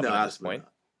not going to happen at this absolutely point.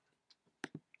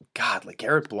 God, like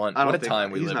Garrett Blunt, not. I what a don't think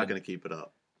time we he's live not in. going to keep it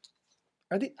up.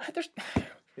 Are they? There's...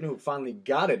 You know who finally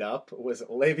got it up was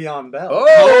Le'Veon Bell.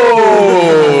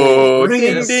 Oh! Ring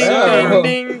Ding, it, ding, sir.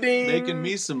 ding, ding, ding. Making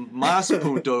me some mas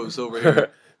puntos over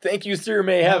here. Thank you, sir.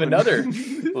 May have another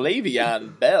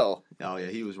Le'Veon Bell. Oh yeah,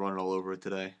 he was running all over it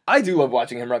today. I do love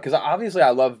watching him run because obviously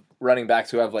I love running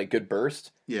backs who have like good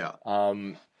burst. Yeah.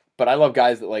 But I love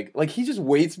guys that like he just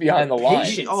waits behind the line.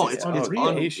 Patience. It's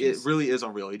unreal. it really is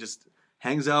unreal. He just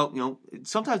hangs out. You know,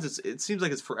 sometimes it seems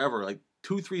like it's forever, like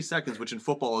 2-3 seconds, which in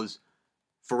football is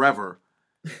forever.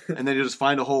 And then you just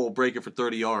find a hole, break it for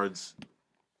 30 yards.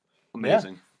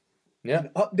 Amazing. Yeah, An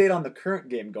update on the current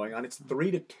game going on. It's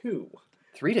 3-2.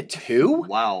 3-2.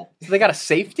 Wow. So they got a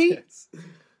safety. Yes.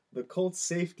 The Colts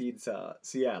safetied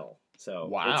Seattle. So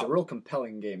Wow. it's a real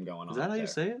compelling game going on. Is that how you there.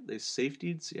 say it? They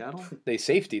safetied Seattle? They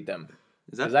safetied them.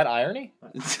 Is Is that irony?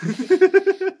 is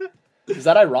Is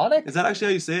that ironic? that actually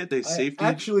how you say it? They I safetied?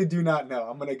 actually do not know.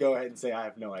 I'm going to go ahead and say I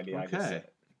have no idea. I just Okay. said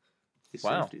it. They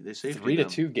Wow. safetied. They safetied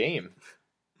 3-2 game. them.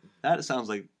 That sounds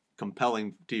like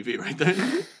compelling TV right there.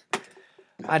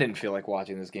 I didn't feel like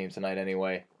watching this game tonight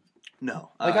anyway. No.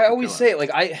 Like I always say,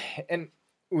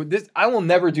 I will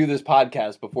never do this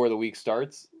podcast before the week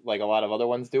starts, like a lot of other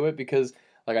ones do it, because,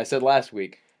 like I said last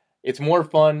week, it's more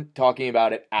fun talking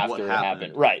about it after What it happened.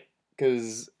 happened, right?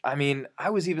 Because I mean,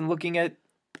 I was even looking at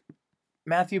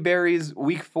Matthew Berry's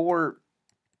week 4,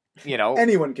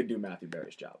 Anyone could do Matthew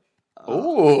Berry's job.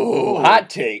 Ooh, hot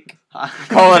take.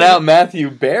 Calling out Matthew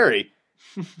Berry.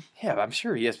 Yeah, I'm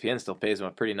sure ESPN still pays him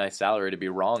a pretty nice salary to be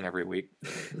wrong every week.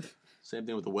 Same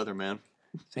thing with the weatherman.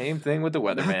 Same thing with the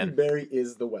Matthew weatherman. Berry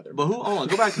is the weatherman. But hold on,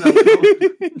 go back to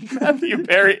that. Matthew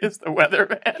Berry is the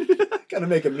weatherman. Gotta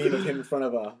make a meme of him in front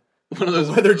of a One of those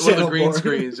Weather one of Channel the green board.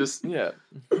 screens. Just Yeah.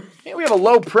 Hey, we have a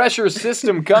low pressure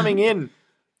system coming in.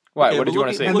 Why? Okay, What did but you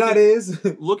want to say? and that is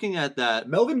looking at that,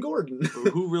 Melvin Gordon.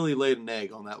 who really laid an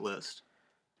egg on that list?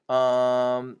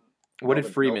 What did Melvin-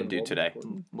 Freeman Melvin do Gordon.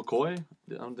 today? McCoy?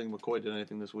 I don't think McCoy did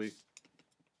anything this week.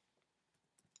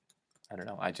 I don't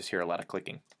know. I just hear a lot of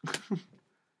clicking.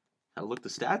 I looked the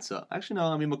stats up. Actually, no.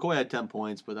 I mean, McCoy had 10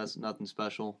 points, but that's nothing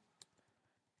special.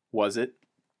 Was it?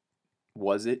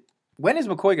 When is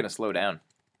McCoy going to slow down?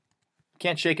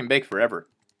 Can't shake and bake forever.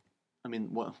 I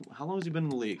mean, how long has he been in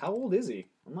the league? How old is he?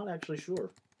 I'm not actually sure.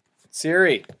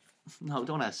 Siri, No,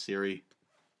 don't ask Siri.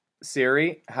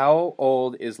 how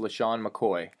old is LaShawn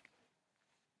McCoy?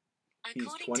 He's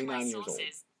According 29 to my years old.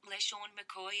 sources, LeSean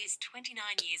McCoy is 29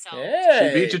 years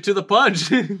old. She beat you to the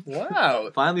punch. Wow.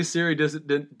 Finally, Siri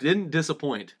didn't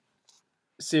disappoint.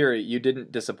 Siri, you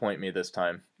didn't disappoint me this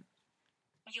time.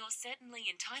 You're certainly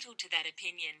entitled to that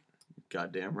opinion.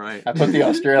 Goddamn right. I put the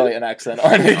Australian accent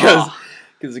on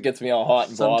because it gets me all hot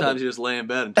and Sometimes bothered. you just lay in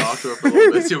bed and talk to her for a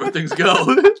little bit, see where things go.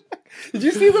 Did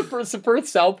you see the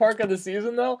first South Park of the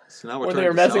season, though? So now we're When turning they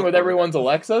were to messing South with Park. everyone's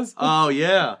Alexas? Oh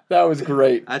yeah, That was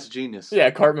great. that's genius. Yeah,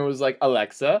 Cartman was like,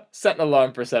 Alexa, set an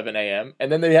alarm for 7 a.m.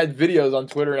 And then they had videos on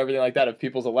Twitter and everything like that of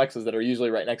people's Alexas that are usually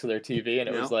right next to their TV. And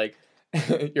it was like,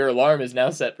 your alarm is now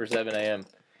set for 7 a.m.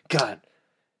 God.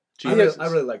 Genius. I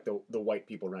really like the white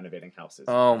people renovating houses.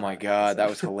 Oh my God, that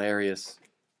was hilarious.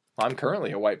 I'm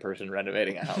currently a white person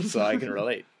renovating a house, so I can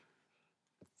relate.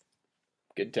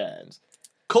 Good times.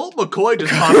 Colt McCoy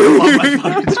just popped up on my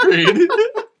fucking screen.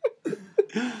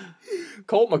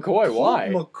 Colt McCoy,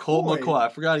 why? Colt McCoy. I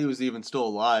forgot he was even still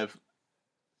alive.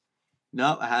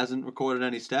 No, hasn't recorded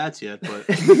any stats yet, but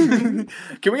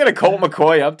Can we get a Colt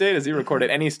McCoy update? Has he recorded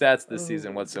any stats this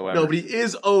season whatsoever? no, but he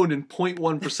is owned in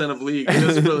 0.1% of league.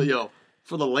 Just for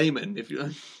for the layman. If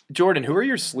you Jordan, who are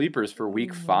your sleepers for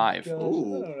week 5? Gosh,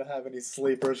 Ooh. I don't have any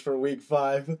sleepers for week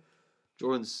 5.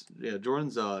 Jordan's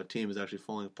team is actually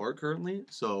falling apart currently.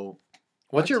 So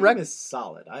What's My your team record? is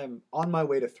solid. I am on my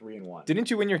way to 3-1. Didn't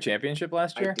you win your championship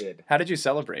last year? I did. How did you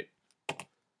celebrate?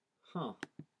 Huh.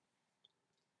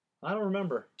 I don't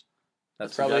remember.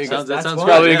 That's probably that a good, sounds fine.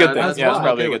 probably a good Yeah, thing. that's Yeah, it's fine.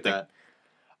 probably a Okay good with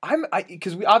thing. that.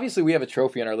 Because we have a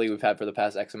trophy in our league we've had for the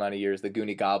past X amount of years, the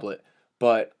Goonie Goblet.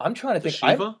 But I'm trying to The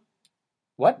think. Shiva?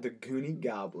 What? The Goonie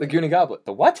Goblin. The Goonie Goblet.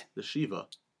 The what? The Shiva.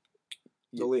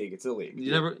 The league. It's a league.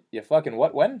 You fucking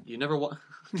what? When? You never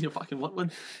you fucking what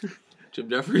one? Jim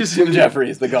Jeffries? Jim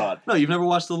Jeffries, the god. No, you've never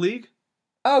watched the league?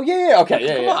 Oh yeah. Okay.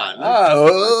 Yeah. Come yeah. on.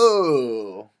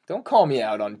 Oh. Don't call me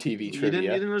out on TV You trivia.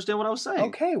 didn't understand what I was saying.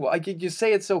 Okay. Well, you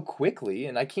say it so quickly,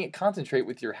 and I can't concentrate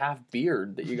with your half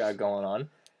beard that you got going on.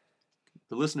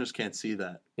 The listeners can't see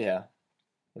that. Yeah.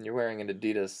 And you're wearing an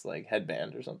Adidas like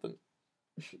headband or something.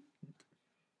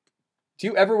 Do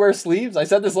you ever wear sleeves? I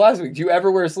said this last week. Do you ever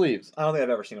wear sleeves? I don't think I've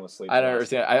ever seen him with sleeves. I don't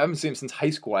understand. I haven't seen him since high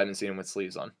school. I haven't seen him with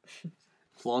sleeves on.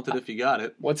 Flaunt it if you got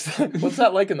it. What's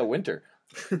that like in the winter?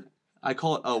 I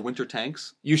call it winter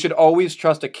tanks. You should always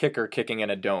trust a kicker kicking in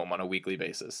a dome on a weekly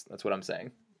basis. That's what I'm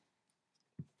saying.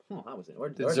 Oh, that was it. Where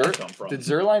Did, did that come from? did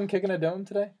Zerline kick in a dome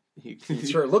today? He It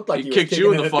sure looked like he was kicked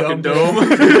you in kicking the a fucking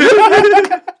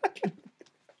dome.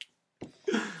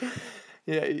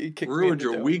 Yeah, he kicked me Ruined in the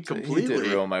your dome. week He did completely.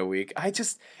 ruin my week.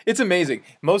 It's amazing.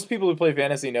 Most people who play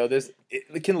fantasy know this.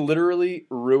 It can literally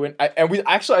ruin.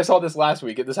 I saw this last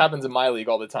week. This happens in my league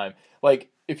all the time. Like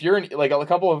if you're like a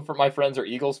couple of my friends are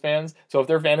Eagles fans, so if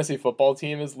their fantasy football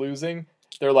team is losing,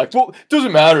 they're like, well, it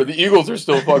doesn't matter. The Eagles are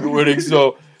still fucking winning.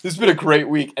 So this has been a great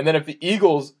week. And then if the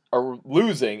Eagles are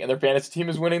losing and their fantasy team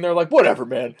is winning, they're like, whatever,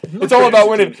 man. It's all about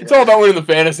winning. It's all about winning the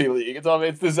fantasy league.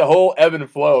 It's this whole ebb and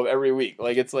flow of every week.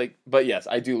 Like it's like, but yes,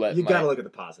 I do let You gotta look at the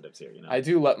positives here, you know. I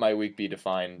do let my week be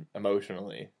defined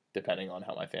emotionally depending on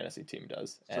how my fantasy team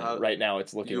does. And So right now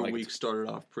it's looking Your like week started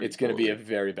off pretty. it's going to be a poorly.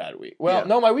 very bad week. Well, Yeah.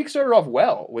 no, my week started off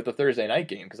well with the Thursday night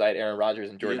game because I had Aaron Rodgers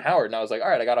and Jordan Yeah. Howard, and I was like, all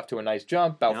right, I got off to a nice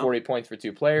jump, about Yeah. 40 points for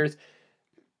 2 players.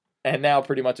 And now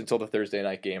pretty much until the Thursday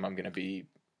night game, I'm going to be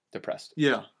depressed.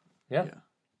 Yeah.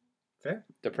 Fair.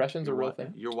 Depression's a real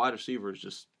thing. Your wide receiver is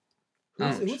just.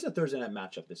 Who's the Thursday night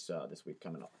matchup this week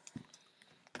coming up?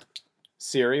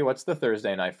 Siri, what's the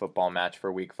Thursday night football match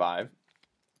for week 5?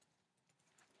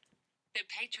 The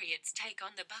Patriots take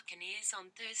on the Buccaneers on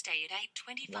Thursday at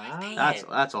 8:25 Wow. p.m.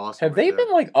 That's awesome. Have right they there.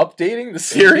 been like updating the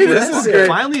series? This is Yeah. great.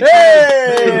 Finally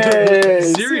Hey,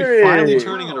 Siri finally Siri.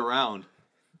 turning it around.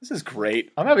 This is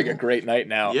great. I'm having a great night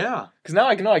now. Yeah. Because now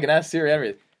I can ask Siri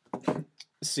everything.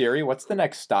 Siri, what's the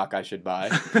next stock I should buy?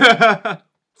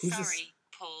 He's just- Sorry,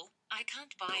 Paul. I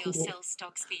can't buy or sell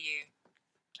stocks for you.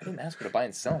 I didn't ask her to buy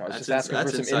and sell them. I was That's just asking for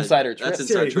that's some inside- insider that's tricks.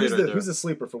 inside Siri, trade right there. who's the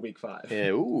sleeper for week 5? Yeah,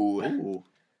 ooh. Ooh.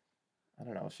 I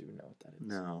don't know if she would know what that is.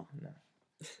 No.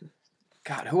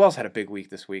 God, who else had a big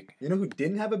week this week? You know who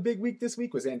didn't have a big week this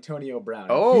week was Antonio Brown.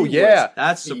 Oh, He yeah. was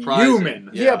That's surprising. fuming.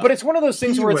 Yeah, but it's one of those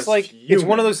things He where it's was like fuming.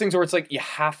 you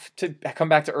have to come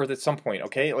back to earth at some point,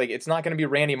 okay? Like it's not going to be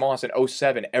Randy Moss in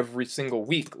 07 every single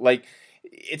week. Like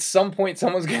at some point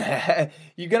someone's going to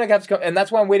you're going to have to come, and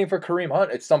that's why I'm waiting for Kareem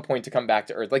Hunt at some point to come back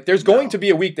to earth. Like there's going No. to be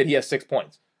a week that he has 6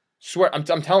 points. Swear, I'm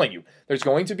telling you. There's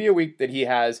going to be a week that he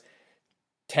has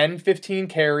 10, 15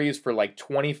 carries for like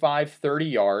 25, 30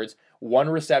 yards, 1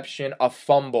 reception, a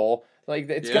fumble. Like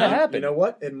it's Yeah. going to happen. You know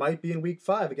what? It might be in week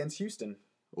 5 against Houston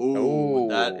Ooh, Ooh,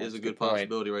 that that's is a a good good point.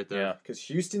 possibility right there. Yeah. because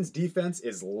Houston's defense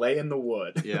is laying the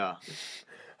wood. Yeah.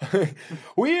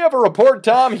 We have a report,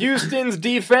 Tom. Houston's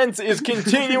defense is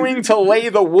continuing to lay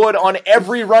the wood on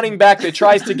every running back that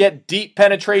tries to get deep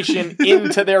penetration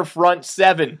into their front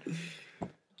 7.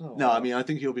 Oh, No, I mean, I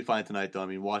think he'll be fine tonight, though. I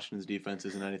mean, Washington's defense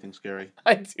isn't anything scary.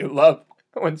 I do love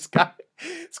when Scott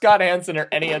Hansen or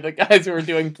any of the guys who are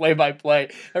doing play-by-play.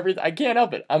 I can't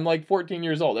help it. I'm like 14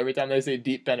 years old every time they say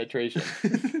deep penetration.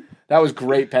 That was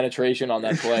great penetration on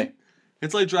that play.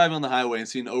 It's like driving on the highway and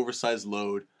seeing an oversized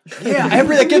load. Yeah,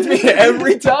 that gets me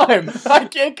every time. I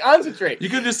can't concentrate. You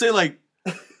could just say, like,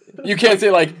 You can't say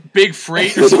like big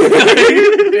freight or something.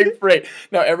 big freight.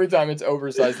 No, every time it's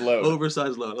oversized load.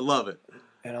 Oversized load. I love it.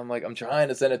 And I'm like, I'm trying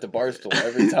to send it to Barstool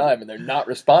every time, and they're not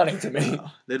responding to me.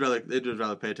 They'd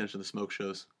rather pay attention to smoke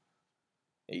shows.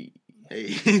 Hey,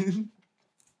 Hey.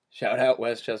 shout out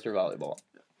Westchester Volleyball.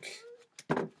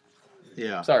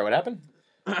 Yeah. Sorry, what happened?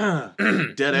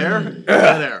 Dead air?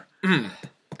 Dead air.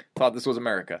 Thought this was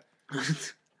America.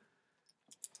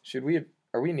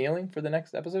 Are we kneeling for the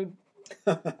next episode?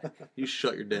 You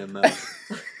shut your damn mouth.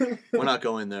 We're not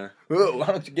going there. Ooh, why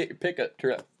don't you get your pickup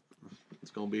truck?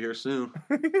 It's going to be here soon.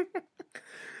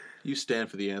 You stand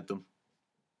for the anthem.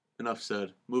 Enough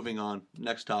said. Moving on.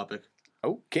 Next topic.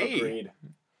 Okay. Agreed.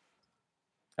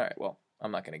 All right, well,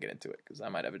 I'm not going to get into it because I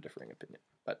might have a differing opinion.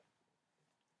 But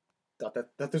Thought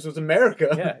that this was America.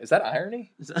 yeah, is that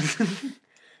irony? Is that-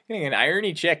 Getting an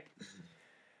irony check.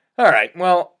 All right,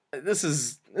 well, this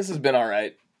has been all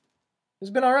right. It's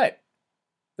been all right. Is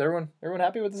everyone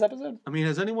happy with this episode? I mean,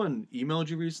 has anyone emailed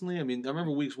you recently? I mean, I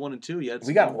remember weeks 1 and 2. You had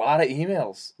We got a lot of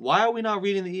emails. Why are we not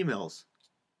reading the emails?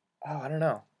 Oh, I don't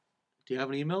know. Do you have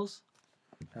any emails?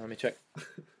 Let me check. I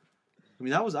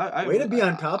mean, that was I. Way to be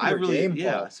on top of your game,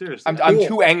 Yeah, Paul. seriously. I'm Cool.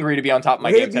 too angry to be on top of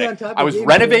my Way game to be today. on top of I was your game,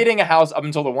 renovating a house up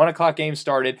until the 1 o'clock game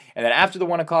started, and then after the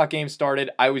 1 o'clock game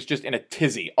started, I was just in a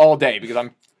tizzy all day because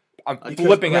I'm Because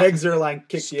flipping Greg out. Zerline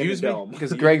kicked you in the Excuse me? dome.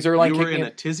 Because Greg Zerline you kicked were me in in.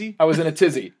 a tizzy? I was in a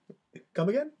tizzy. Come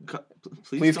again?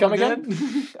 Please come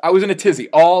again? I was in a tizzy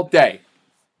all day.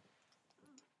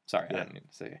 Sorry, I Yeah. didn't need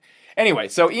to say it. Anyway,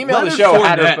 so email Leonard the show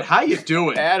at Fournette, how you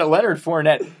doing? At Leonard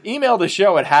Fournette. Email the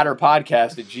show at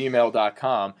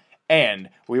hatterpodcast@gmail.com. And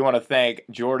we want to thank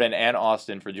Jordan and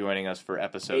Austin for joining us for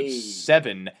episode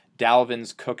 7,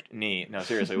 Dalvin's Cooked Knee. No,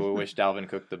 seriously, we wish Dalvin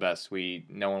cooked the best.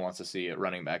 No one wants to see a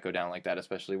running back go down like that,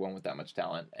 especially one with that much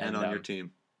talent. And on your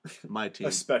team. My team.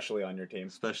 Especially on your team.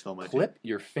 Especially on my team. Clip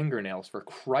your fingernails, for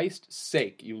Christ's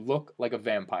sake. You look like a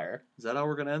vampire. Is that how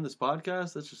we're going to end this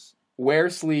podcast? That's just... Wear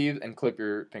sleeves and clip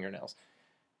your fingernails.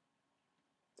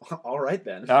 All right,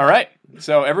 then. All right.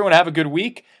 So everyone have a good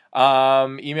week.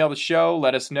 Email the show.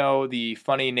 Let us know the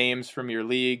funny names from your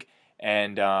league.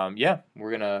 And yeah,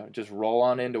 we're going to just roll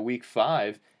on into week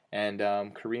 5. And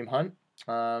Kareem Hunt,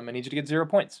 I need you to get 0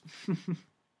 points.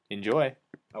 Enjoy.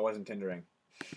 I wasn't Tindering.